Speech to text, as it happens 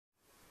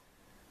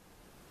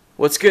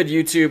What's good,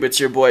 YouTube? It's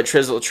your boy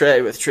Trizzle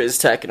Trey with Triz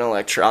Tech and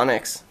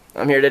Electronics.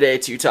 I'm here today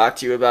to talk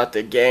to you about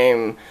the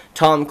game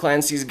Tom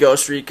Clancy's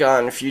Ghost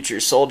Recon Future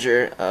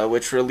Soldier,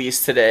 which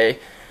released today,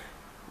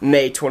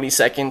 May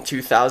 22nd,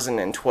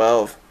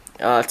 2012.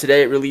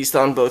 Today it released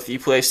on both the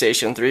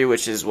PlayStation 3,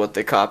 which is what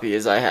the copy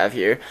is I have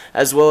here,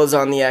 as well as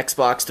on the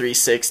Xbox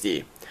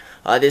 360.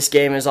 This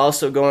game is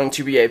also going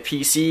to be a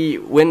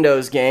PC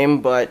Windows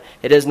game, but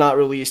it is not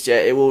released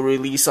yet. It will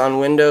release on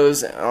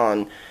Windows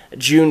on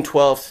June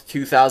 12th,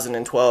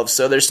 2012,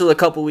 so there's still a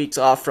couple weeks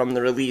off from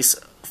the release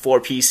for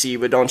PC,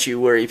 but don't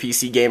you worry,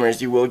 PC gamers,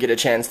 you will get a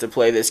chance to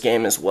play this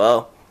game as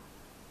well.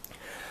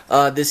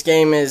 This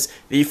game is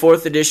the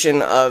 4th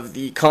edition of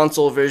the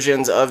console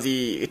versions of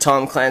the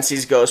Tom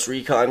Clancy's Ghost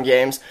Recon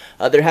games.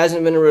 There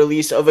hasn't been a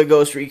release of a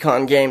Ghost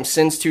Recon game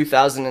since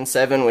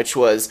 2007, which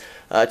was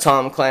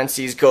Tom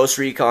Clancy's Ghost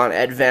Recon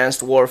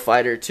Advanced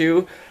Warfighter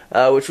 2,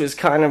 which was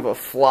kind of a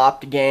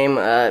flopped game.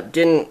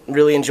 Didn't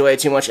really enjoy it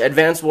too much.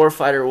 Advanced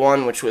Warfighter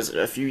 1, which was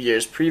a few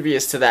years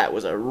previous to that,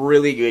 was a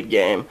really good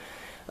game.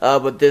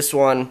 But this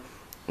one,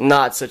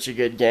 not such a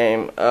good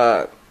game.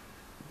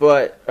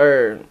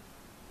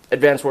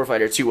 Advanced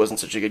Warfighter 2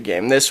 wasn't such a good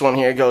game. This one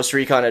here, Ghost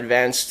Recon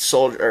Advanced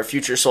Soldier or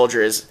Future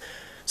Soldier, is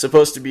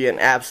supposed to be an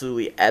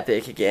absolutely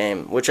epic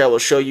game, which I will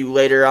show you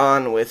later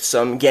on with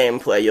some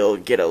gameplay. You'll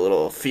get a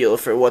little feel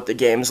for what the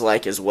game's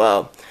like as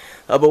well.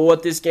 But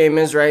what this game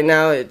is right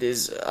now, it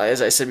is,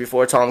 as I said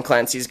before, Tom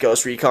Clancy's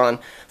Ghost Recon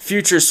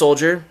Future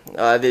Soldier.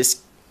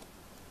 This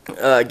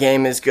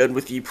game is good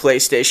with the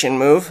PlayStation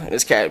Move. It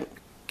is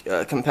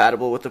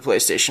compatible with the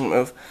PlayStation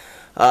Move.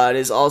 It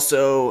is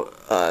also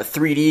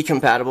 3D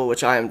compatible,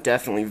 which I am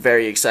definitely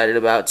very excited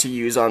about to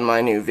use on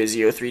my new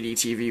Vizio 3D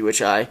TV,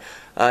 which I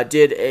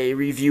did a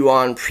review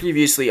on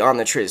previously on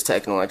the Triz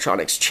Tech and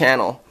Electronics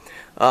channel.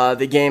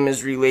 The game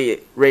is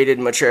rated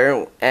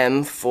mature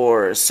M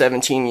for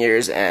 17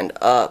 years and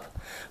up.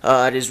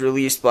 It is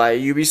released by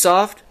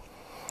Ubisoft.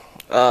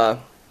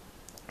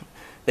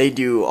 They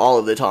do all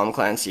of the Tom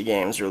Clancy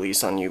games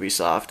released on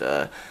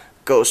Ubisoft.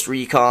 Ghost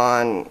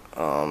Recon,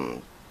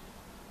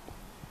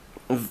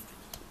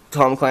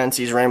 Tom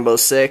Clancy's Rainbow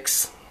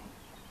Six,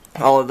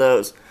 all of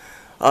those.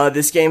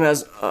 This game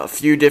has a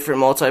few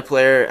different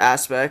multiplayer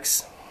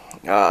aspects.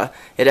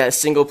 It has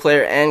single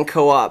player and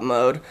co-op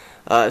mode,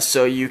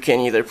 so you can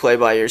either play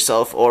by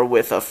yourself or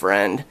with a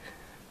friend.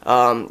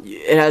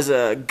 It has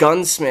a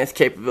gunsmith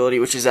capability,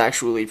 which is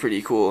actually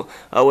pretty cool.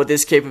 What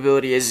this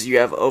capability is, you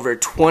have over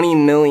 20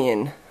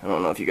 million, I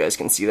don't know if you guys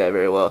can see that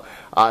very well,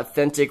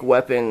 authentic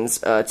weapons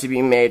to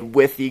be made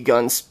with the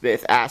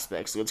gunsmith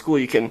aspect. So it's cool,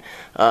 you can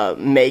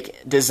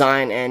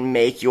design and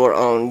make your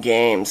own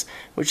games,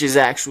 which is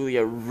actually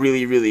a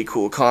really, really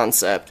cool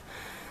concept.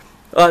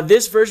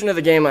 This version of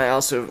the game, I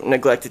also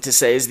neglected to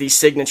say, is the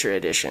Signature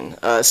Edition.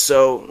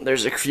 So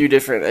there's a few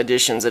different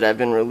editions that have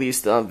been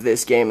released of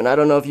this game, and I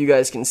don't know if you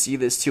guys can see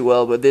this too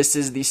well, but this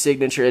is the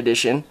Signature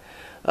Edition.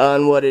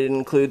 And what it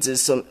includes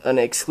is an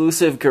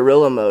exclusive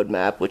Guerrilla Mode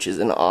map, which is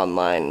an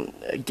online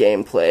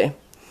gameplay.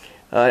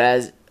 It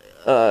has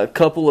a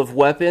couple of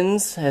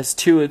weapons, has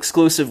 2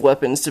 exclusive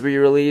weapons to be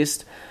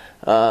released,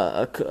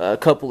 a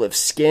couple of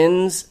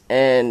skins,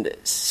 and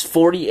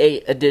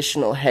 48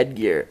 additional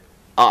headgear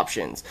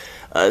options.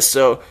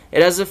 So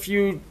it has a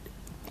few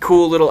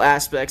cool little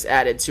aspects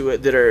added to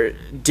it that are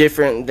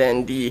different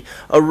than the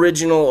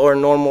original or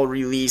normal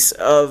release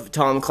of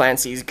Tom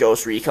Clancy's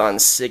Ghost Recon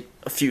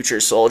Future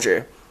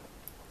Soldier.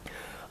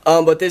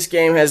 But this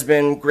game has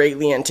been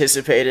greatly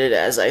anticipated.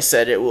 As I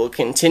said, it will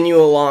continue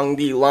along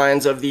the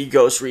lines of the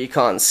Ghost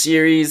Recon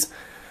series.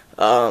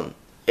 I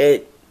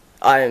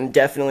am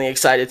definitely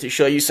excited to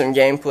show you some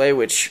gameplay,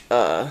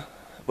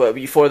 but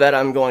before that,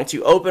 I'm going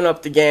to open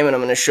up the game and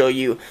I'm going to show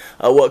you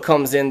what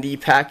comes in the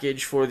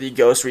package for the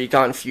Ghost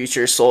Recon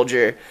Future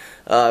Soldier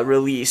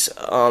release.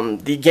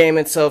 The game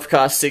itself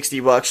costs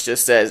 $60,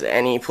 just as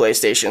any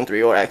PlayStation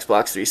 3 or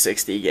Xbox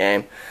 360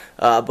 game.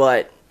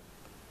 But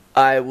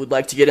I would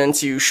like to get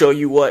into show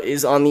you what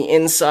is on the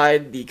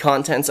inside, the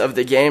contents of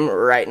the game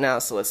right now.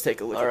 So let's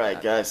take a look.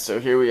 Alright guys, so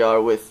here we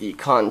are with the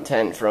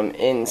content from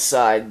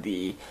inside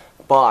the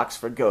box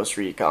for Ghost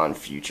Recon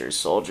Future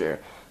Soldier.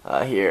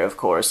 Here, of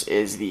course,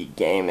 is the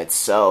game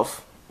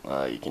itself.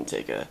 You can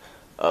take a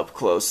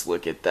up-close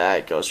look at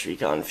that. Ghost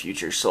Recon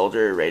Future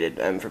Soldier, rated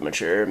M for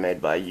mature,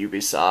 made by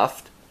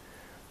Ubisoft.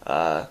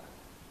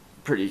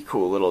 Pretty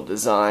cool little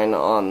design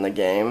on the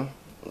game.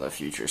 The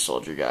Future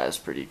Soldier guy is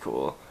pretty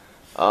cool.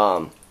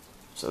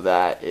 So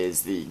that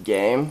is the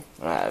game.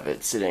 I have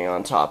it sitting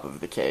on top of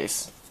the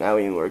case. Now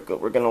we're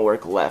going to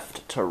work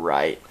left to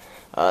right.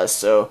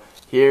 So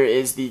here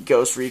is the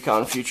Ghost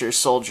Recon Future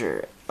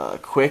Soldier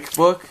quick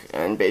book,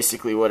 and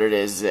basically what it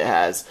is, it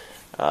has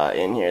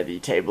in here the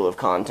table of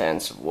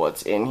contents of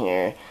what's in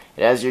here.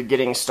 It has your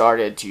getting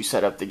started to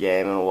set up the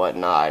game and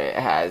whatnot. It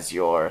has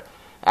your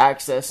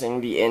accessing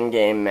the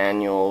in-game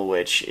manual,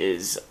 which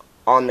is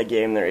on the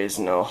game. There is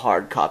no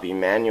hard copy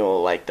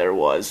manual like there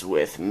was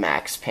with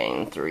Max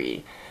Payne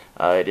 3.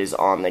 It is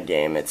on the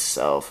game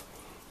itself.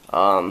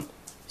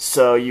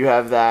 So you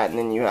have that, and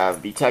then you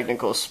have the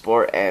technical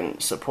support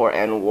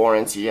and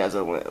warranty. Has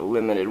a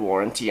limited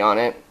warranty on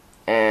it,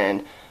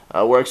 and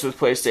works with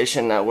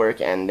PlayStation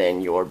Network, and then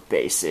your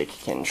basic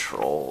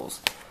controls.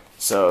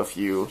 So if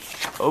you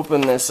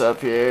open this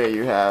up here,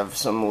 you have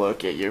some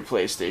look at your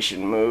PlayStation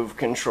Move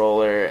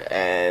controller,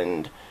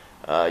 and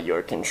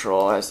your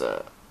control has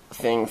a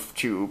thing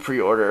to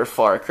pre-order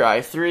Far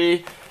Cry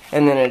 3,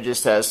 and then it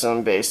just has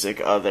some basic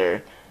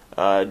other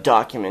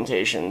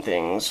documentation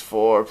things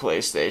for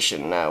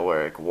PlayStation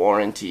Network,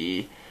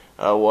 warranty,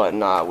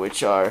 whatnot,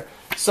 which are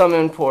some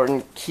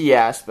important key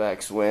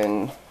aspects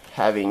when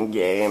having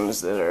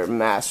games that are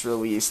mass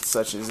released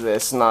such as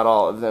this. Not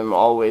all of them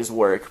always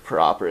work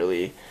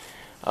properly.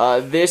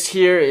 This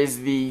here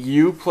is the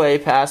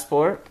Uplay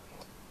passport,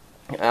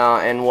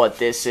 and what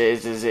this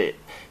is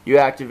you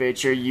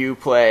activate your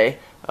Uplay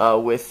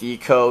with the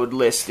code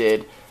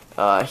listed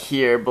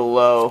here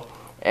below,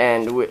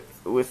 and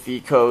with the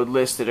code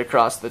listed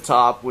across the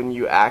top. When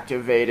you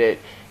activate it,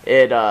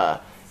 it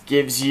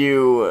gives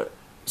you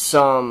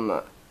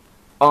some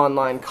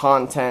online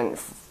content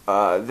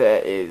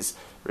that is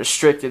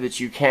restricted,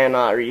 that you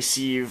cannot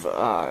receive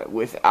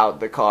without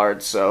the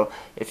card. So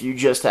if you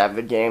just have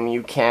the game,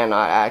 you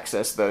cannot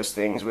access those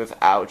things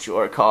without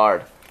your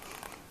card.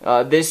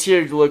 This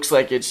here looks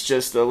like it's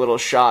just a little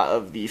shot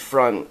of the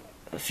front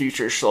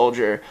Future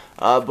Soldier,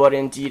 but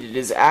indeed it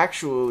is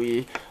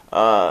actually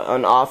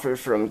an offer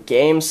from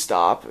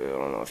GameStop. I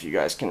don't know if you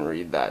guys can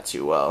read that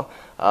too well,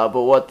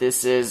 but what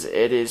this is,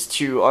 it is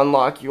to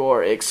unlock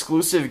your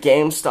exclusive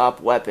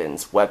GameStop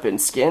weapons, weapon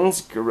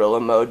skins,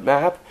 Gorilla Mode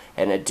map,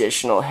 and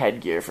additional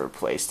headgear for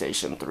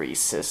PlayStation 3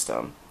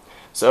 system.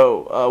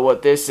 So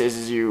what this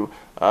is you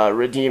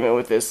redeem it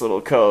with this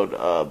little code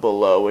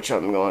below, which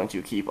I'm going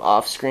to keep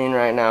off screen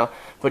right now.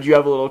 But you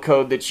have a little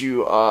code that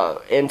you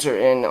enter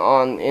in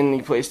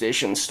the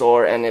PlayStation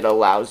Store, and it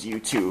allows you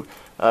to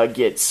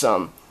get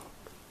some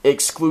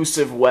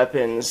exclusive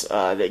weapons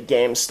that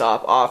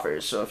GameStop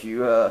offers. So if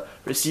you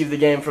receive the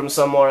game from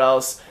somewhere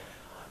else,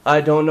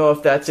 I don't know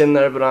if that's in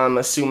there, but I'm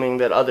assuming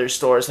that other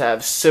stores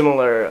have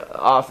similar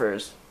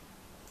offers.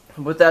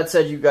 With that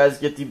said, you guys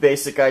get the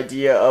basic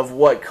idea of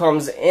what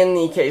comes in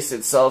the case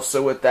itself.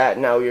 So with that,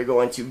 now we are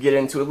going to get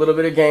into a little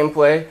bit of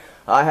gameplay.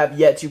 I have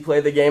yet to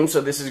play the game,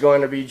 so this is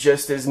going to be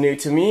just as new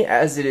to me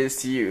as it is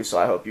to you. So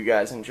I hope you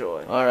guys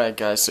enjoy. Alright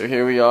guys, so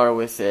here we are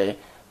with a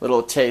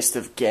little taste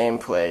of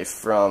gameplay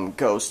from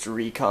Ghost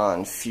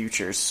Recon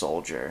Future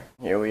Soldier.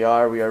 Here we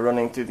are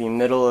running through the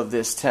middle of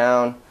this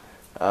town.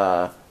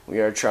 We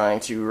are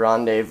trying to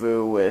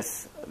rendezvous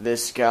with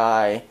this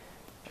guy,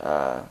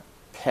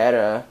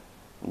 Peta,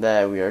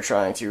 that we are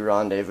trying to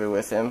rendezvous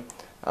with him.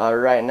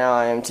 Right now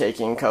I am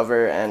taking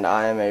cover, and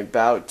I am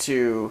about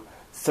to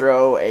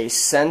throw a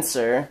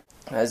sensor.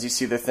 As you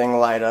see the thing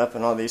light up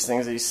and all these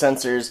things, these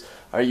sensors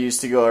are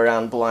used to go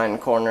around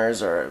blind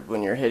corners, or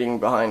when you're hitting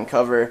behind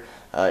cover,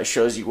 it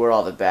shows you where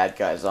all the bad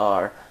guys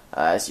are.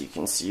 As you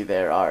can see,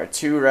 there are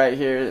two right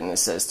here, and it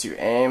says to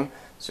aim,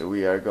 so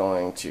we are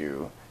going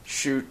to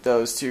shoot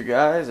those two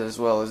guys as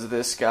well as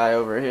this guy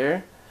over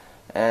here.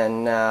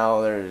 And now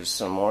there's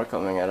some more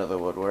coming out of the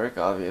woodwork,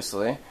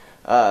 obviously.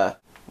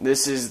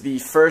 This is the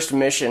first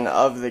mission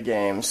of the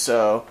game,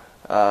 so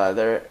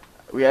I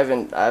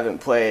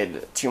haven't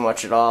played too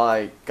much at all.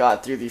 I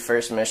got through the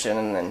first mission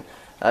and then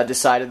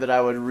decided that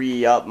I would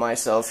re-up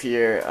myself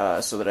here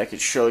so that I could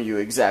show you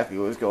exactly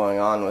what was going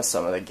on with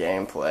some of the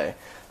gameplay.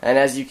 And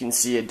as you can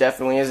see, it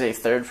definitely is a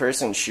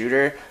third-person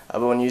shooter,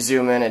 but when you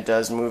zoom in, it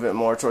does move it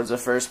more towards a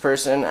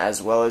first-person,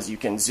 as well as you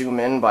can zoom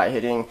in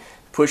by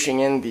pushing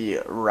in the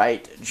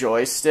right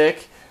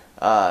joystick.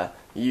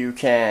 You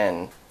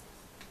can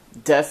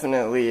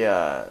definitely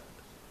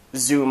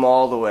zoom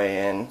all the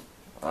way in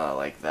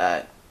like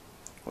that,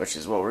 which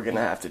is what we're gonna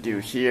have to do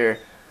here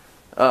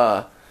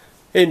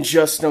in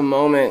just a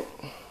moment.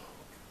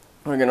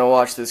 We're gonna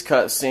watch this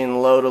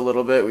cutscene load a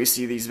little bit. We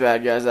see these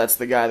bad guys. That's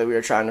the guy that we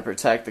were trying to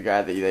protect, the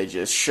guy that they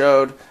just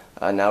showed.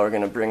 Now we're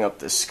gonna bring up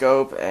the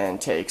scope and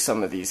take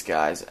some of these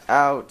guys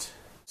out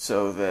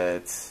so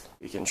that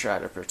we can try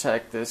to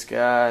protect this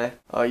guy.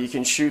 You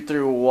can shoot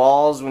through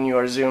walls when you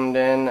are zoomed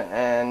in,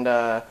 and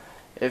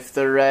if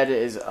the red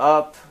is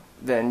up,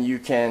 then you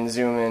can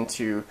zoom in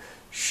to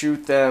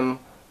shoot them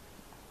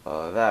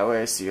that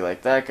way. See,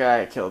 like that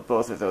guy, I killed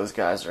both of those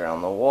guys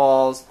around the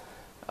walls.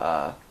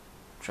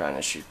 Trying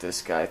to shoot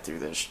this guy through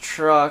this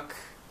truck.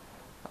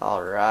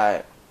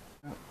 Alright,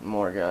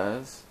 more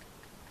guys.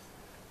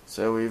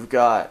 So we've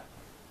got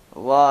a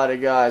lot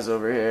of guys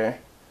over here,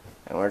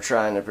 and we're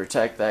trying to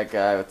protect that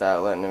guy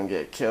without letting him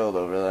get killed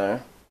over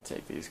there.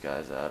 Take these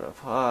guys out up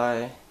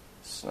high.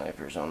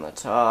 Snipers on the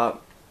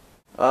top.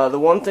 The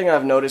one thing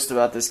I've noticed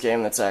about this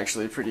game that's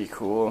actually pretty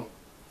cool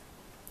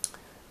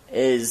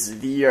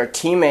is your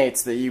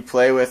teammates that you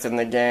play with in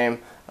the game.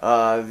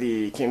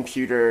 The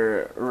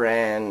computer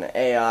ran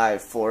AI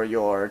for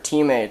your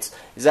teammates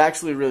is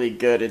actually really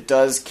good. It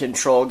does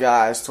control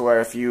guys to where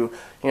if you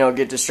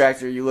get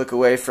distracted or you look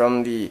away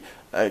from the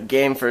a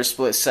game for a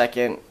split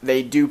second,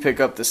 they do pick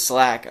up the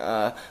slack.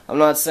 I'm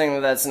not saying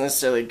that that's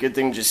necessarily a good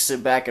thing to just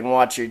sit back and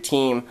watch your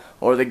team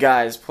or the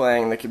guys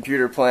playing, the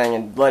computer playing,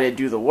 and let it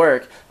do the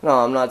work. No,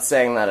 I'm not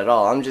saying that at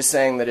all. I'm just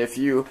saying that if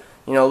you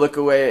look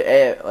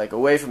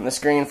away from the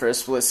screen for a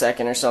split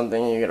second or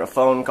something, you get a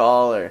phone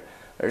call or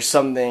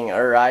something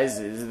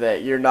arises,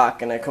 that you're not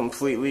going to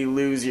completely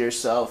lose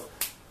yourself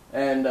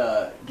and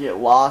get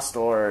lost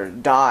or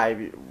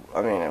die.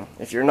 I mean,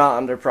 if you're not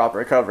under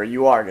proper cover,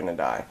 you are going to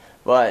die.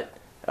 But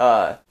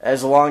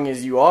as long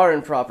as you are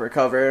in proper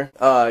cover,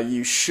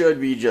 you should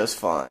be just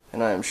fine.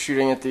 And I'm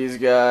shooting at these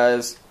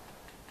guys,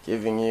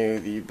 giving you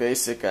the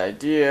basic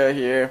idea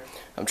here.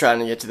 I'm trying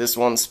to get to this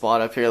one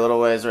spot up here a little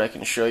ways where I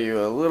can show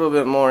you a little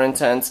bit more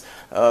intense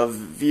of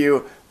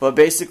view. But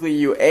basically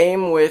you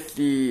aim with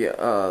the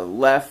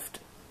left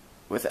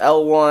with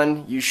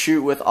L1, you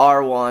shoot with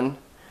R1.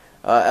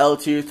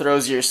 L2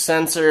 throws your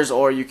sensors,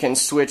 or you can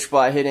switch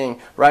by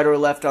hitting right or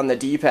left on the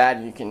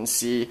D-pad. You can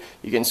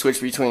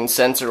switch between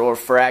sensor or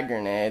frag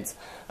grenades,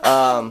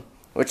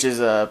 which is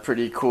a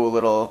pretty cool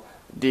little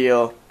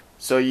deal.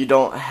 So you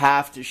don't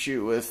have to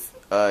shoot with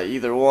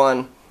either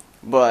one,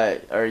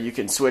 or you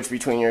can switch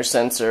between your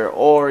sensor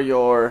or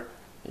your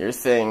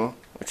thing,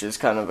 which is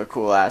kind of a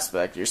cool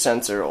aspect. Your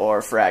sensor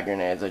or frag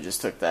grenades. I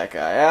just took that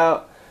guy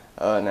out.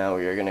 Now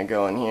we are gonna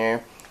go in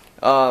here.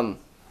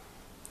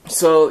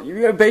 So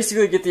you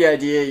basically get the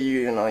idea.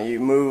 You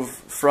move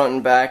front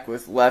and back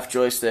with left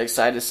joystick,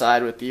 side to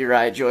side with the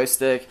right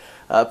joystick.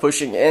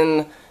 Pushing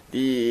in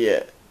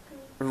the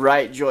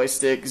right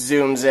joystick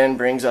zooms in,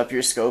 brings up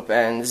your scope,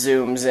 and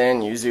zooms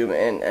in. You zoom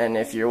in, and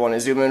if you want to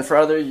zoom in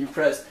further, you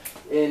press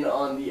in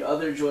on the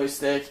other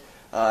joystick,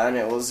 and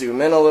it will zoom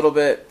in a little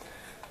bit.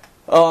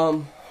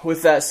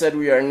 With that said,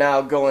 we are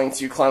now going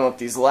to climb up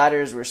these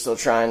ladders. We're still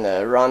trying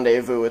to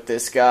rendezvous with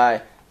this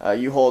guy.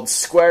 You hold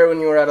square when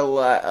you're at a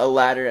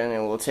ladder, and it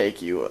will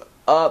take you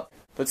up.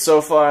 But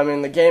so far, I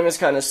mean, the game is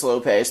kind of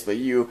slow-paced, but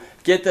you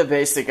get the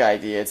basic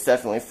idea. It's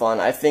definitely fun.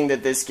 I think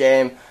that this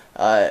game,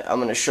 I'm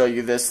going to show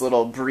you this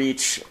little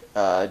breach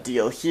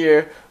deal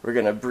here. We're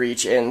going to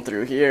breach in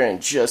through here in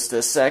just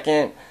a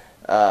second.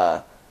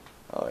 Oh,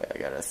 I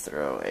got to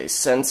throw a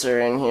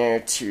sensor in here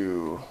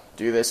to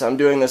do this. I'm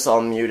doing this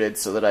all muted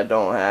so that I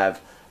don't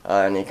have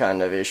any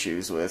kind of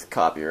issues with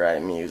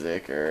copyright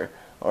music or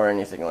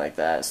anything like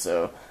that.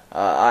 So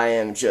I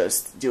am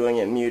just doing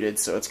it muted,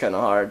 so it's kind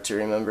of hard to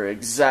remember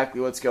exactly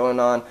what's going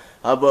on.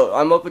 But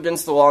I'm up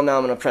against the wall now.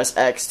 I'm going to press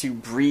X to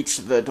breach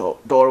the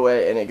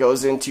doorway, and it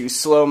goes into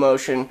slow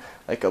motion,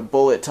 like a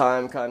bullet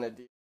time kind of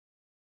deal.